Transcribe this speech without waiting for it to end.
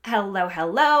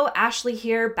Hello. Ashley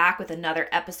here, back with another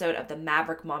episode of the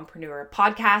Maverick Mompreneur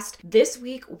podcast. This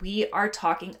week, we are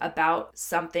talking about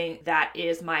something that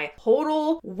is my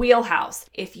total wheelhouse.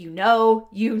 If you know,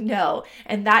 you know,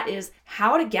 and that is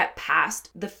how to get past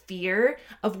the fear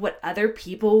of what other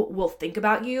people will think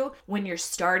about you when you're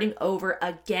starting over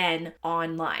again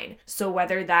online. So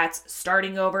whether that's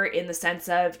starting over in the sense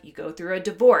of you go through a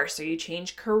divorce, or you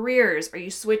change careers, or you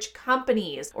switch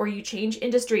companies, or you change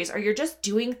industries, or you're just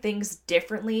doing things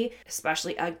differently,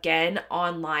 especially again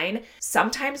online,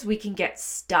 sometimes we can get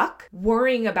stuck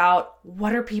worrying about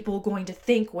what are people going to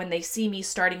think when they see me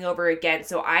starting over again.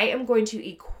 So I am going to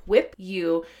equip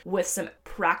you with some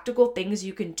practical things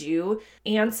you can do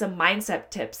and some mindset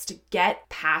tips to get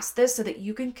past this so that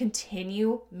you can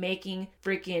continue making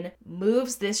freaking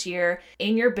moves this year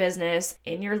in your business,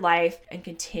 in your life, and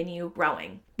continue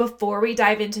growing. Before we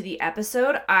dive into the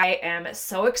episode, I am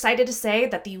so excited to say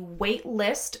that the wait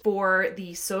list for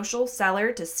the Social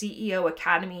Seller to CEO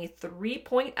Academy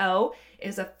 3.0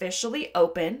 is officially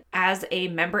open. As a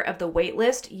member of the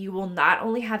waitlist, you will not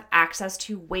only have access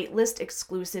to waitlist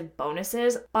exclusive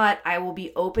bonuses, but I will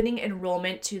be opening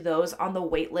enrollment to those on the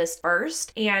waitlist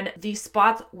first, and the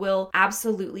spots will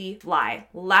absolutely fly.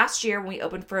 Last year when we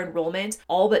opened for enrollment,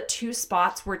 all but 2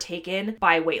 spots were taken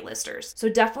by waitlisters. So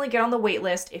definitely get on the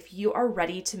waitlist if you are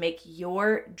ready to make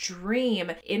your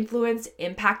dream influence,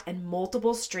 impact, and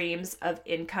multiple streams of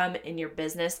income in your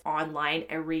business online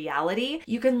a reality.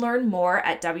 You can learn more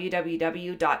at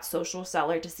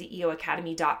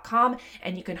www.socialsellertoceoacademy.com,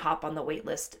 and you can hop on the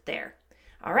waitlist there.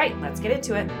 All right, let's get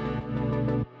into it.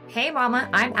 Hey mama,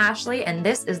 I'm Ashley, and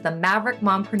this is the Maverick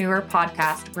Mompreneur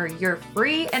podcast, where you're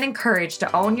free and encouraged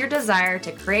to own your desire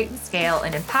to create and scale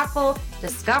an impactful,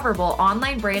 discoverable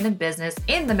online brand and business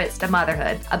in the midst of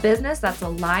motherhood. A business that's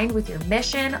aligned with your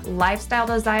mission, lifestyle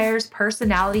desires,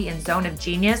 personality, and zone of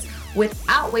genius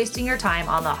without wasting your time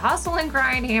on the hustle and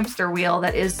grind hamster wheel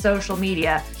that is social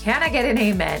media. Can I get an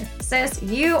amen? Sis,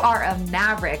 you are a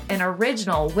maverick, an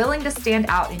original, willing to stand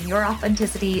out in your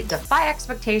authenticity, defy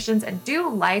expectations, and do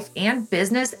life and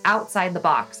business outside the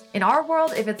box. In our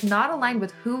world, if it's not aligned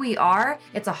with who we are,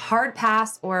 it's a hard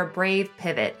pass or a brave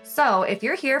pivot. So if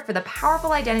you're here for the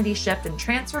powerful identity shift and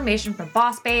transformation from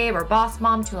boss babe or boss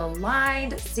mom to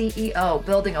aligned CEO,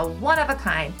 building a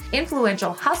one-of-a-kind,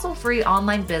 influential, hustle-free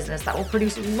online business that will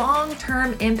produce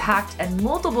long-term impact and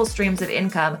multiple streams of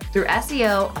income through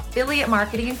SEO, affiliate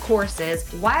marketing, and courses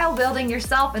while building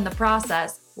yourself in the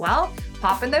process, well,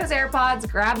 pop in those AirPods,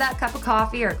 grab that cup of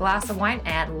coffee or glass of wine,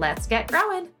 and let's get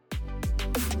growing.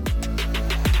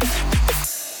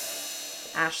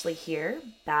 Ashley here,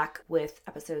 back with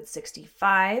episode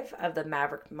 65 of the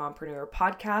Maverick Mompreneur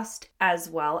podcast,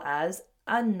 as well as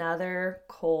another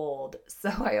cold. So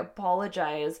I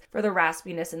apologize for the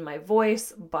raspiness in my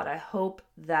voice, but I hope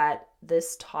that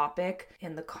this topic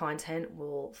and the content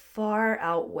will far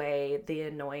outweigh the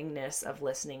annoyingness of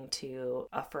listening to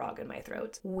a frog in my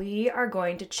throat. We are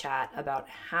going to chat about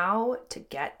how to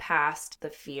get past the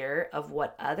fear of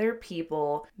what other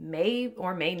people may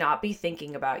or may not be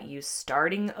thinking about you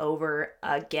starting over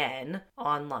again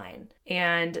online.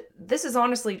 And this is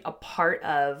honestly a part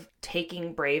of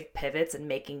taking brave pivots and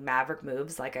making maverick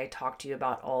moves like I talk to you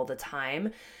about all the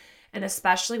time. And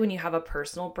especially when you have a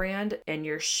personal brand and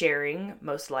you're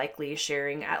most likely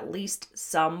sharing at least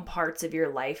some parts of your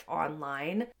life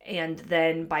online. And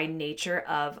then by nature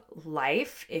of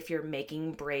life, if you're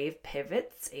making brave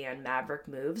pivots and maverick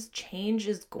moves, change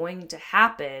is going to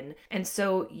happen. And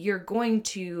so you're going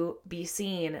to be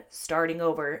seen starting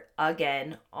over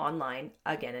again online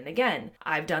again and again.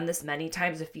 I've done this many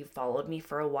times. If you've followed me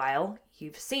for a while,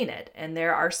 you've seen it. And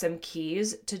there are some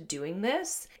keys to doing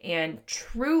this and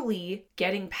truly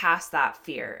getting past that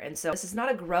fear. And so this is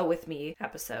not a grow with me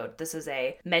episode. This is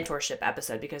a mentorship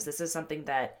episode because this is something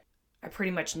that I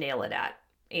pretty much nail it at.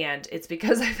 And it's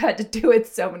because I've had to do it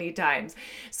so many times.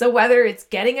 So whether it's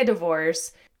getting a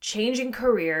divorce, changing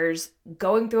careers,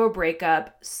 going through a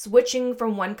breakup, switching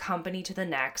from one company to the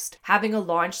next, having a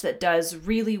launch that does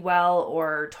really well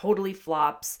or totally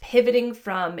flops, pivoting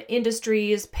from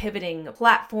industries, pivoting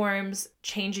platforms,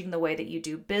 changing the way that you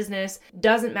do business,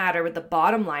 doesn't matter. But the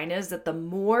bottom line is that the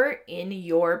more in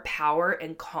your power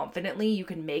and confidently you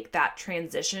can make that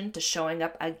transition to showing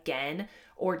up again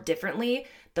or differently,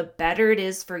 the better it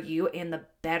is for you and the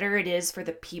better it is for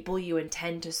the people you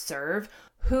intend to serve.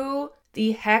 Who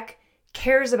the heck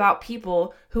cares about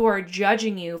people who are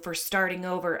judging you for starting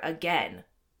over again?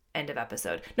 End of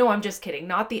episode. No, I'm just kidding.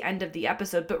 Not the end of the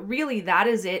episode, but really that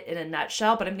is it in a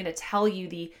nutshell. But I'm going to tell you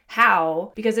the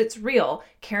how because it's real.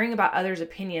 Caring about others'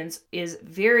 opinions is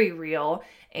very real.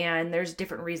 And there's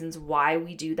different reasons why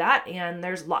we do that. And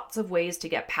there's lots of ways to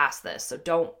get past this. So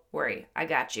don't worry, I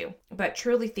got you. But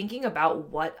truly thinking about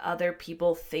what other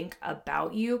people think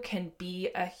about you can be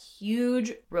a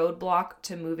huge roadblock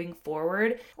to moving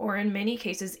forward, or in many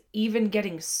cases, even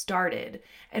getting started.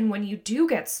 And when you do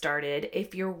get started,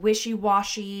 if you're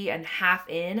wishy-washy and half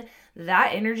in,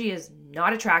 that energy is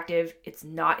not attractive, it's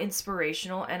not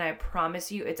inspirational, and I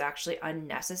promise you it's actually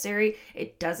unnecessary.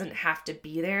 It doesn't have to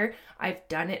be there. I've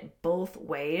done it both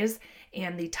ways,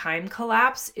 and the time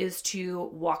collapse is to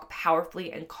walk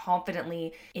powerfully and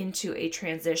confidently into a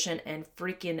transition and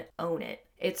freaking own it.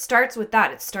 It starts with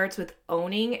that. It starts with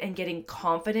owning and getting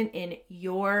confident in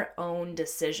your own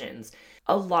decisions.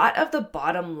 A lot of the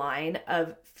bottom line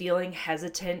of feeling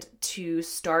hesitant to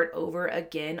start over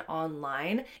again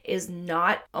online is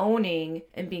not owning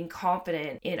and being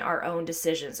confident in our own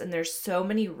decisions. And there's so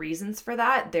many reasons for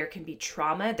that. There can be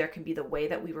trauma, there can be the way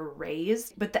that we were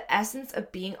raised, but the essence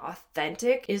of being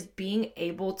authentic is being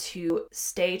able to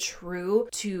stay true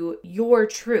to your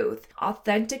truth.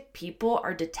 Authentic people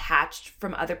are detached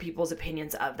from other people's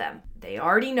opinions of them. They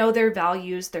already know their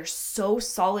values, they're so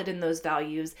solid in those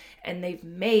values, and they've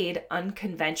made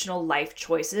unconventional life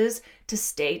choices to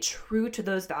stay true to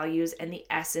those values and the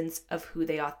essence of who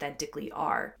they authentically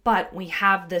are. But we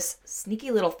have this sneaky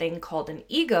little thing called an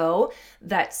ego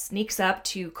that sneaks up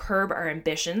to curb our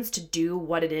ambitions to do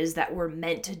what it is that we're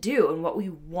meant to do and what we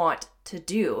want to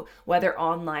do, whether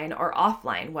online or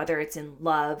offline, whether it's in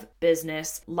love,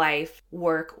 business, life,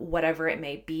 work, whatever it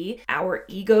may be. Our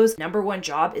ego's number one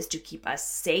job is to keep us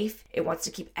safe. It wants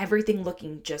to keep everything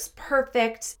looking just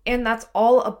perfect. And that's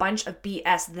all a bunch of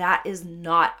BS. That is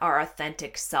not our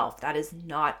authentic self. That is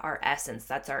not our essence.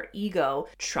 That's our ego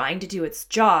trying to do its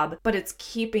job, but it's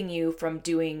keeping you from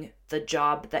doing the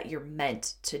job that you're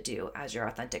meant to do as your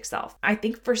authentic self. I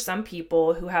think for some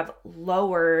people who have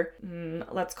lower,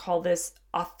 let's call this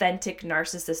authentic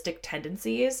narcissistic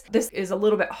tendencies, this is a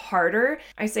little bit harder.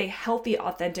 I say healthy,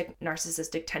 authentic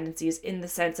narcissistic tendencies in the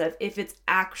sense of if it's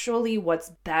actually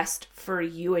what's best for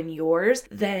you and yours,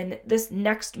 then this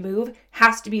next move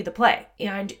has to be the play.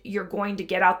 And you're going to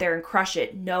get out there and crush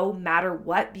it no matter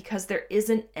what because there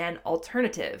isn't an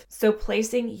alternative. So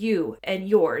placing you and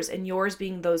yours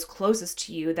being those closest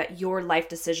to you that your life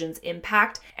decisions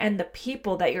impact and the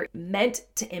people that you're meant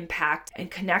to impact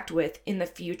and connect with in the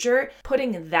future, putting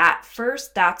that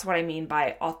first, that's what I mean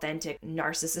by authentic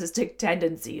narcissistic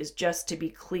tendencies, just to be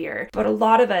clear. But a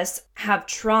lot of us have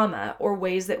trauma or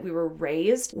ways that we were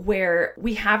raised where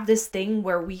we have this thing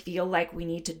where we feel like we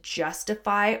need to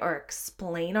justify or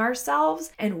explain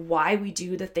ourselves and why we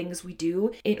do the things we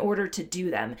do in order to do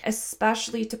them,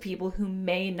 especially to people who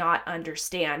may not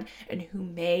understand and who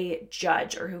may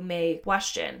judge or who may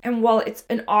question. And while it's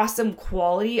an awesome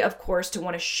quality, of course, to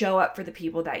want to show up for the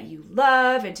people that you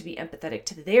love and to be empathetic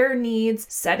to their needs,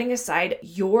 setting aside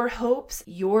your hopes,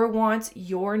 your wants,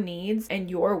 your needs, and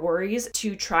your worries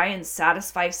to try and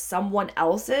satisfy someone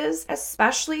else's,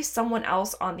 especially someone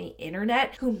else on the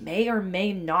internet who may or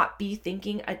may not be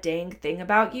thinking a dang thing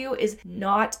about you, is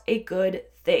not a good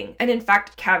thing. And in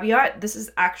fact, caveat, this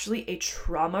is actually a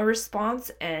trauma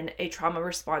response, and a trauma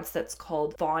response that's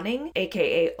called fawning,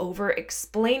 aka over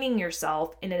explaining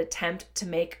yourself in an attempt to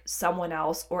make someone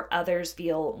else or others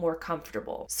feel more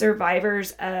comfortable.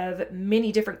 Survivors of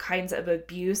many different kinds of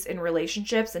abuse in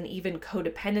relationships and even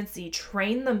codependency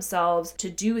train themselves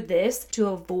to do this to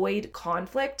avoid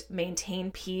conflict, maintain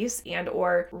peace, and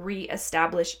or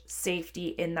reestablish safety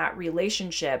in that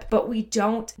relationship. But we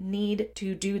don't need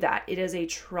to do that. It is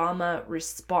a trauma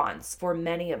response for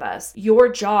many of us. Your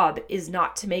job is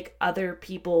not to make other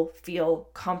people feel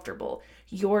comfortable.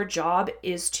 Your job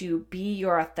is to be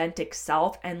your authentic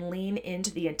self and lean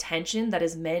into the intention that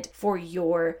is meant for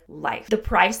your life. The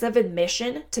price of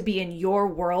admission to be in your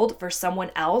world for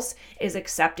someone else is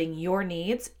accepting your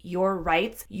needs, your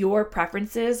rights, your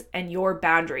preferences, and your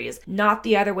boundaries, not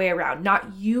the other way around,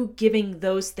 not you giving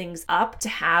those things up to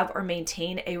have or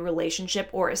maintain a relationship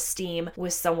or esteem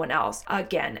with someone else.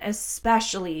 Again,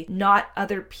 especially not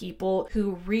other people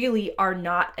who really are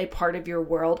not a part of your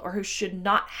world or who should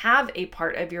not have a part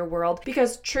of your world,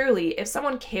 because truly, if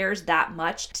someone cares that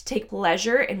much to take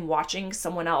pleasure in watching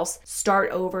someone else start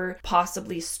over,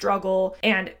 possibly struggle,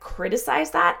 and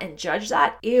criticize that and judge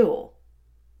that, ew.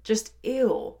 Just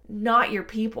ew, not your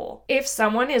people. If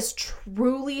someone is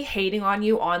truly hating on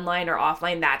you online or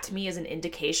offline, that to me is an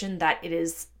indication that it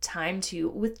is time to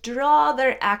withdraw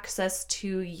their access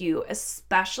to you,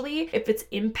 especially if it's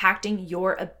impacting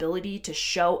your ability to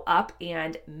show up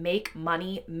and make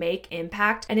money, make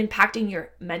impact, and impacting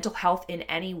your mental health in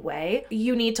any way.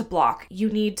 You need to block, you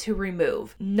need to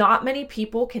remove. Not many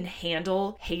people can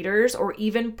handle haters or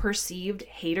even perceived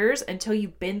haters until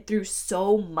you've been through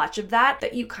so much of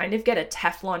that you kind of get a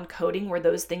Teflon coating where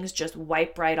those things just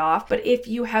wipe right off. But if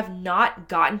you have not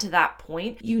gotten to that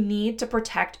point, you need to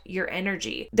protect your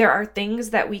energy. There are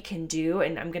things that we can do,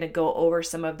 and I'm going to go over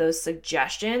some of those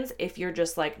suggestions. If you're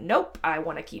just like, nope, I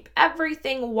want to keep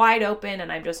everything wide open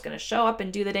and I'm just going to show up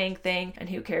and do the dang thing, and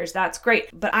who cares, that's great.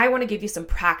 But I want to give you some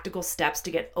practical steps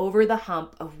to get over the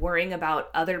hump of worrying about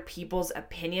other people's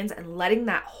opinions and letting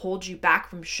that hold you back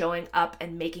from showing up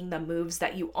and making the moves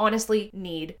that you honestly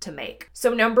need to make.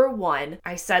 So number one,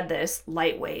 I said this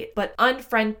lightweight, but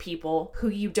unfriend people who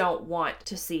you don't want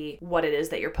to see what it is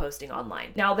that you're posting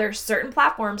online. Now, there's certain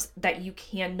platforms that you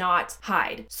cannot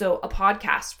hide. So a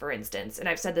podcast, for instance, and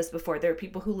I've said this before, there are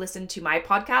people who listen to my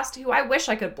podcast who I wish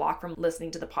I could block from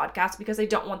listening to the podcast because I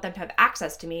don't want them to have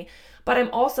access to me. But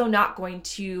I'm also not going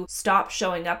to stop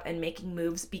showing up and making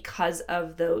moves because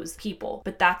of those people.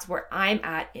 But that's where I'm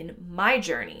at in my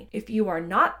journey. If you are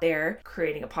not there,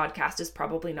 creating a podcast is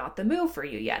probably not the move for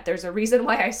you yet. There's a reason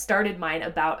why I started mine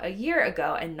about a year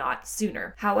ago and not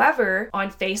sooner. However,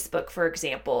 on Facebook, for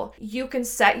example, you can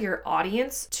set your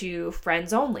audience to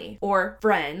friends only or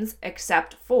friends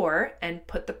except for, and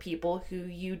put the people who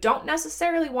you don't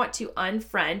necessarily want to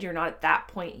unfriend. You're not at that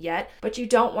point yet, but you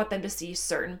don't want them to see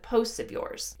certain posts of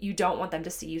yours. You don't want them to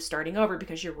see you starting over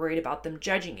because you're worried about them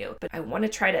judging you. But I want to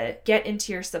try to get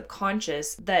into your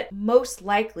subconscious that most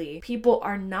likely people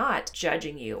are not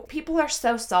judging you. People are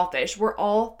so selfish. We're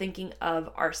all thinking of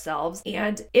ourselves.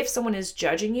 And if someone is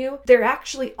judging you, they're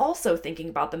actually also thinking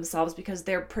about themselves because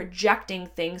they're projecting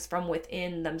things from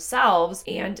within themselves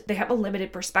and they have a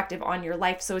limited perspective on your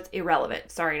life. So it's irrelevant.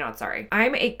 Sorry, not sorry.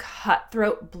 I'm a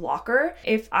cutthroat blocker.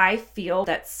 If I feel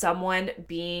that someone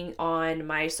being on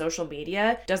my social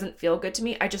media doesn't feel good to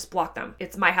me, I just block them.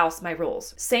 It's my house, my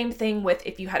rules. Same thing with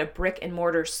if you had a brick and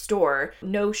mortar store,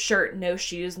 no shirt, no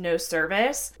shoes, no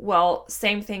service. Well,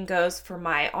 same thing goes for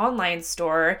my online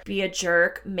store. Be a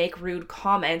jerk, make rude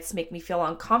comments, make me feel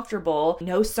uncomfortable,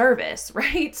 no service,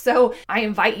 right? So I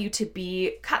invite you to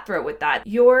be cutthroat with that.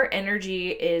 Your energy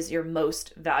is your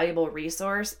most valuable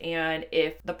resource. And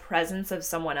if the presence of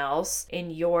someone else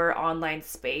in your online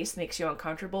space makes you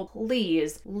uncomfortable,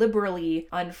 please liberally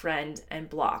unfriend and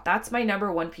block. That's my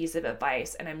number one piece of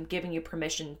advice, and I'm giving you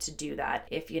permission to do that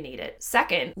if you need it.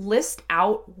 Second, list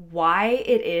out why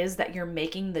it is that you're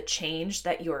making the change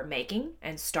that you're making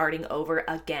and starting over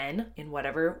again in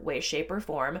whatever way, shape, or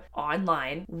form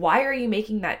online. Why are you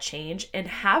making that change? And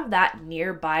have that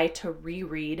nearby to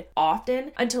reread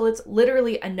often until it's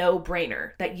literally a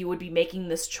no-brainer that you would be making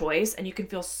this choice, and you can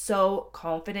feel so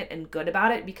confident and good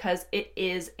about it because it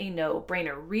is a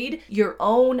no-brainer. Read your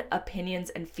own opinions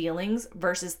and feelings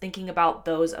versus thinking about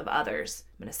those of others.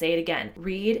 I'm going to say it again.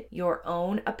 Read your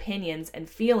own opinions and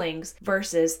feelings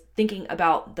versus thinking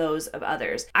about those of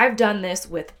others. I've done this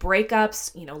with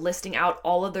breakups, listing out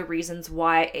all of the reasons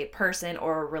why a person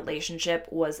or a relationship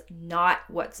was not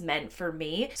what's meant for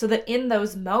me, so that in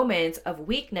those moments of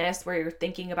weakness where you're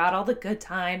thinking about all the good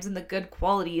times and the good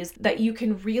qualities, that you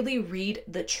can really read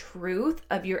the truth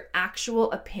of your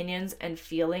actual opinions and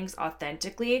feelings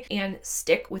authentically and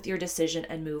stick with your decision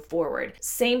and move forward.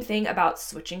 Same thing about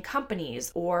switching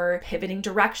companies or pivoting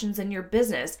directions in your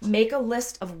business. Make a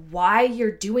list of why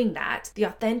you're doing that, the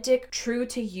authentic, true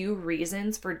to you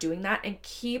reasons for doing that, and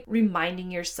keep reminding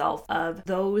yourself of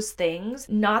those things,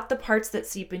 not the parts that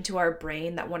seep into our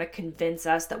brain that want to convince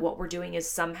us that what we're doing is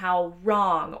somehow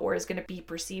wrong or is going to be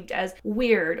perceived as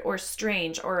weird or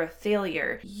strange or a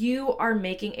failure. You are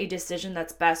making a decision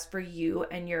that's best for you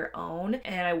and your own,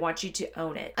 and I want you to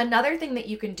own it. Another thing that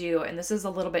you can do, and this is a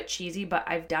little bit cheesy, but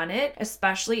I've done it,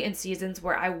 especially in seasons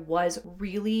where I was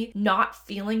really not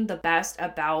feeling the best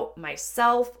about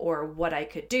myself or what I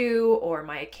could do or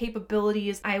my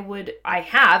capabilities. I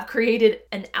have created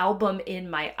an album in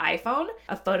my iPhone,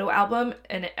 a photo album,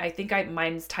 and I think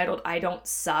mine's titled I Don't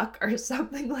Suck or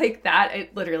something like that.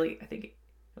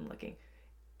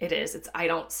 It's I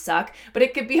Don't Suck, but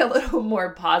it could be a little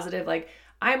more positive, like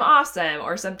I'm awesome,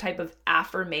 or some type of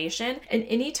affirmation. And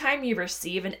anytime you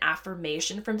receive an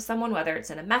affirmation from someone, whether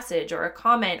it's in a message or a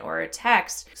comment or a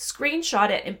text, screenshot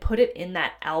it and put it in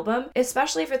that album,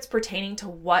 especially if it's pertaining to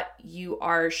what you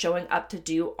are showing up to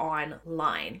do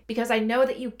online. Because I know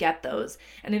that you get those,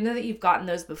 and I know that you've gotten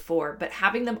those before, but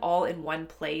having them all in one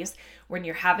place when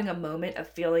you're having a moment of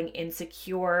feeling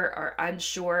insecure or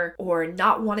unsure or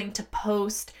not wanting to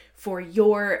post for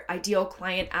your ideal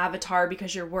client avatar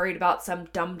because you're worried about some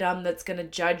dum-dum that's going to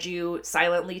judge you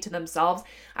silently to themselves,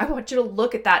 I want you to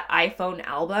look at that iPhone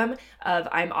album of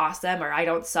I'm awesome or I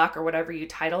don't suck or whatever you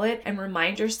title it, and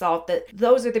remind yourself that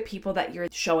those are the people that you're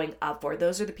showing up for.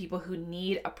 Those are the people who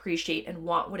need, appreciate, and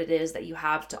want what it is that you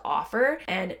have to offer,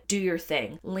 and do your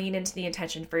thing. Lean into the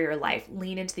intention for your life.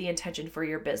 Lean into the intention for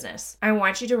your business. I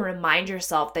want you to remind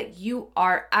yourself that you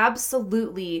are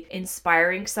absolutely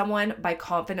inspiring someone by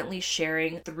confidently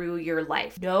sharing through your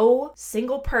life. No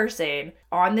single person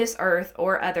on this earth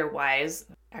or otherwise,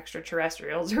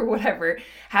 extraterrestrials or whatever,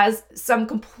 has some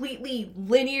completely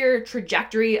linear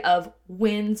trajectory of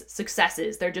wins,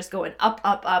 successes. They're just going up,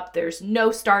 up, up. There's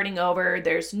no starting over.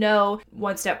 There's no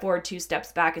one step forward, two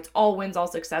steps back. It's all wins, all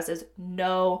successes.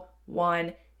 No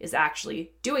one is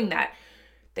actually doing that.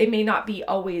 They may not be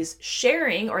always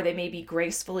sharing, or they may be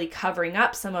gracefully covering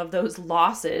up some of those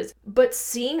losses, but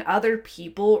seeing other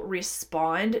people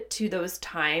respond to those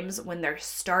times when they're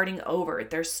starting over,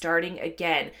 they're starting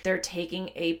again, they're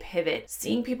taking a pivot.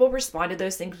 Seeing people respond to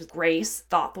those things with grace,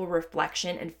 thoughtful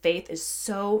reflection, and faith is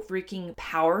so freaking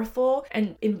powerful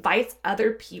and invites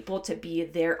other people to be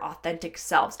their authentic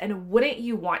selves. And wouldn't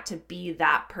you want to be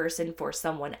that person for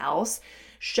someone else?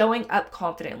 Showing up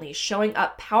confidently, showing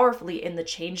up powerfully in the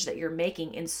change that you're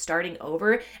making in starting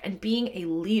over, and being a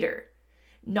leader.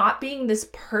 Not being this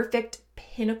perfect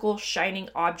pinnacle shining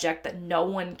object that no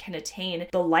one can attain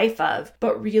the life of,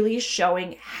 but really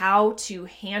showing how to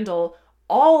handle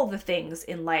all the things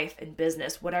in life and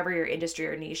business, whatever your industry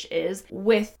or niche is,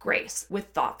 with grace, with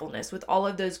thoughtfulness, with all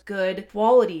of those good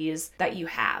qualities that you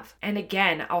have. And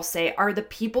again, I'll say, are the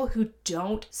people who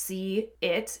don't see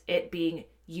it being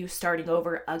you starting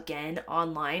over again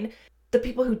online, the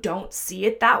people who don't see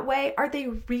it that way, are they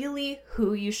really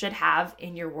who you should have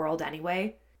in your world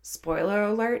anyway? Spoiler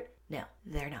alert, no,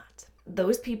 they're not.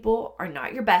 Those people are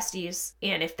not your besties,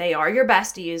 and if they are your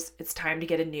besties, it's time to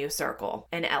get a new circle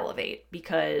and elevate,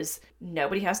 because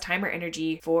nobody has time or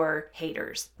energy for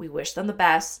haters. We wish them the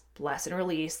best, bless and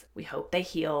release. We hope they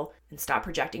heal and stop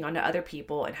projecting onto other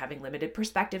people and having limited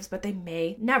perspectives, but they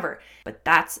may never. But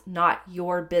that's not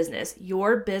your business.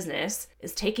 Your business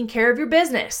is taking care of your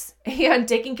business and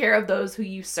taking care of those who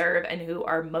you serve and who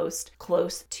are most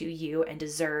close to you and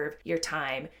deserve your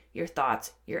time, your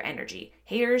thoughts, your energy.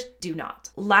 Haters do not.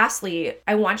 Lastly,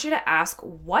 I want you to ask,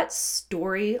 what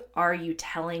story are you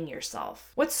telling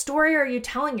yourself? What story are you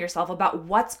telling yourself about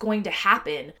what's going to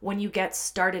happen when you get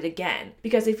started again?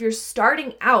 Because if you're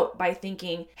starting out by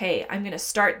thinking, hey, I'm going to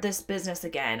start this business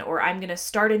again, or I'm going to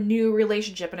start a new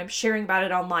relationship and I'm sharing about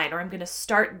it online, or I'm going to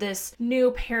start this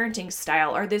new parenting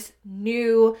style or this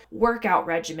new workout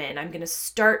regimen, I'm going to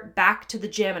start back to the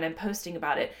gym and I'm posting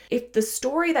about it. If the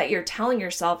story that you're telling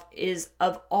yourself is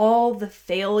of all the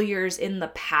failures in the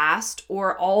past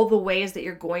or all the ways that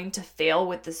you're going to fail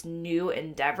with this new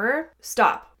endeavor,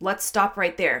 stop. Let's stop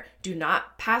right there. Do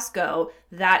not pass go.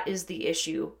 That is the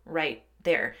issue right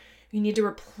there. You need to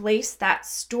replace that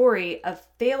story of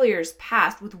failures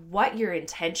past with what your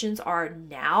intentions are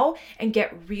now and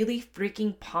get really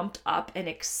freaking pumped up and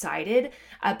excited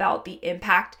about the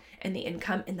impact and the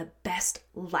income and the best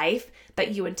life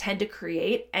that you intend to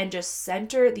create, and just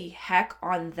center the heck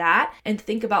on that and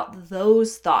think about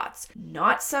those thoughts,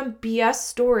 not some BS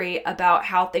story about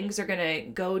how things are going to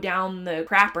go down the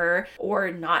crapper,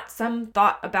 or not some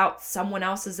thought about someone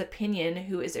else's opinion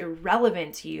who is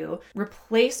irrelevant to you.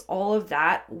 Replace all of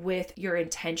that with your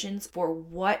intentions for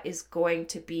what is going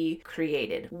to be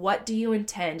created. What do you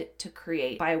intend to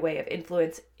create by way of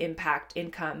influence, impact,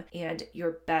 income, and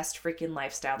your best freaking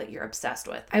lifestyle that you're obsessed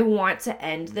with? I want to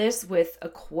end this with a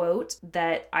quote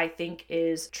that I think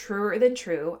is truer than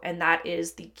true, and that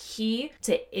is, the key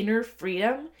to inner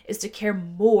freedom is to care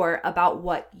more about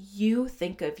what you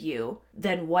think of you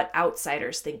than what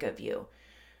outsiders think of you.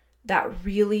 That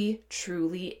really,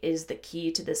 truly is the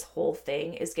key to this whole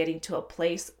thing, is getting to a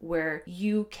place where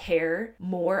you care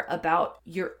more about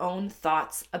your own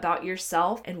thoughts about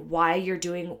yourself and why you're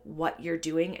doing what you're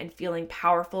doing, and feeling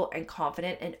powerful and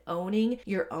confident and owning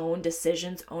your own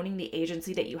decisions, owning the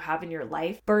agency that you have in your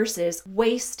life, versus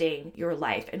wasting your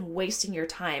life and wasting your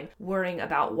time worrying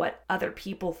about what other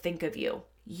people think of you.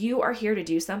 You are here to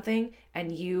do something,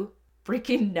 and you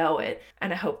freaking know it.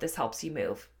 And I hope this helps you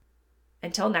move.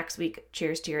 Until next week,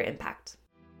 cheers to your impact.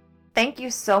 Thank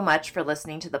you so much for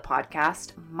listening to the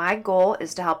podcast. My goal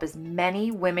is to help as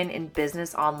many women in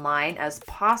business online as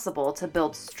possible to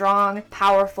build strong,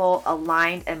 powerful,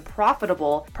 aligned, and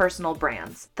profitable personal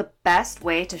brands. The best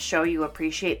way to show you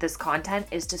appreciate this content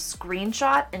is to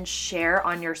screenshot and share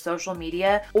on your social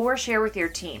media or share with your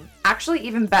team. Actually,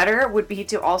 even better would be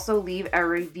to also leave a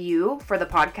review for the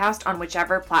podcast on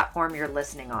whichever platform you're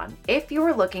listening on. If you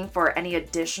are looking for any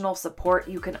additional support,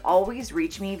 you can always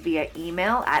reach me via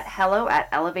email at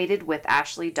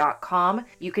hello@elevatedwithashley.com.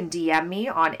 You can DM me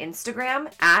on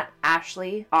Instagram at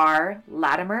Ashley R.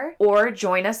 Latimer, or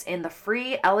join us in the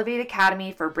free Elevate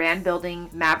Academy for Brand Building,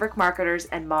 Maverick Marketers,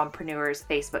 and Mompreneurs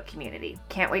Facebook community.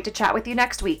 Can't wait to chat with you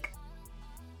next week.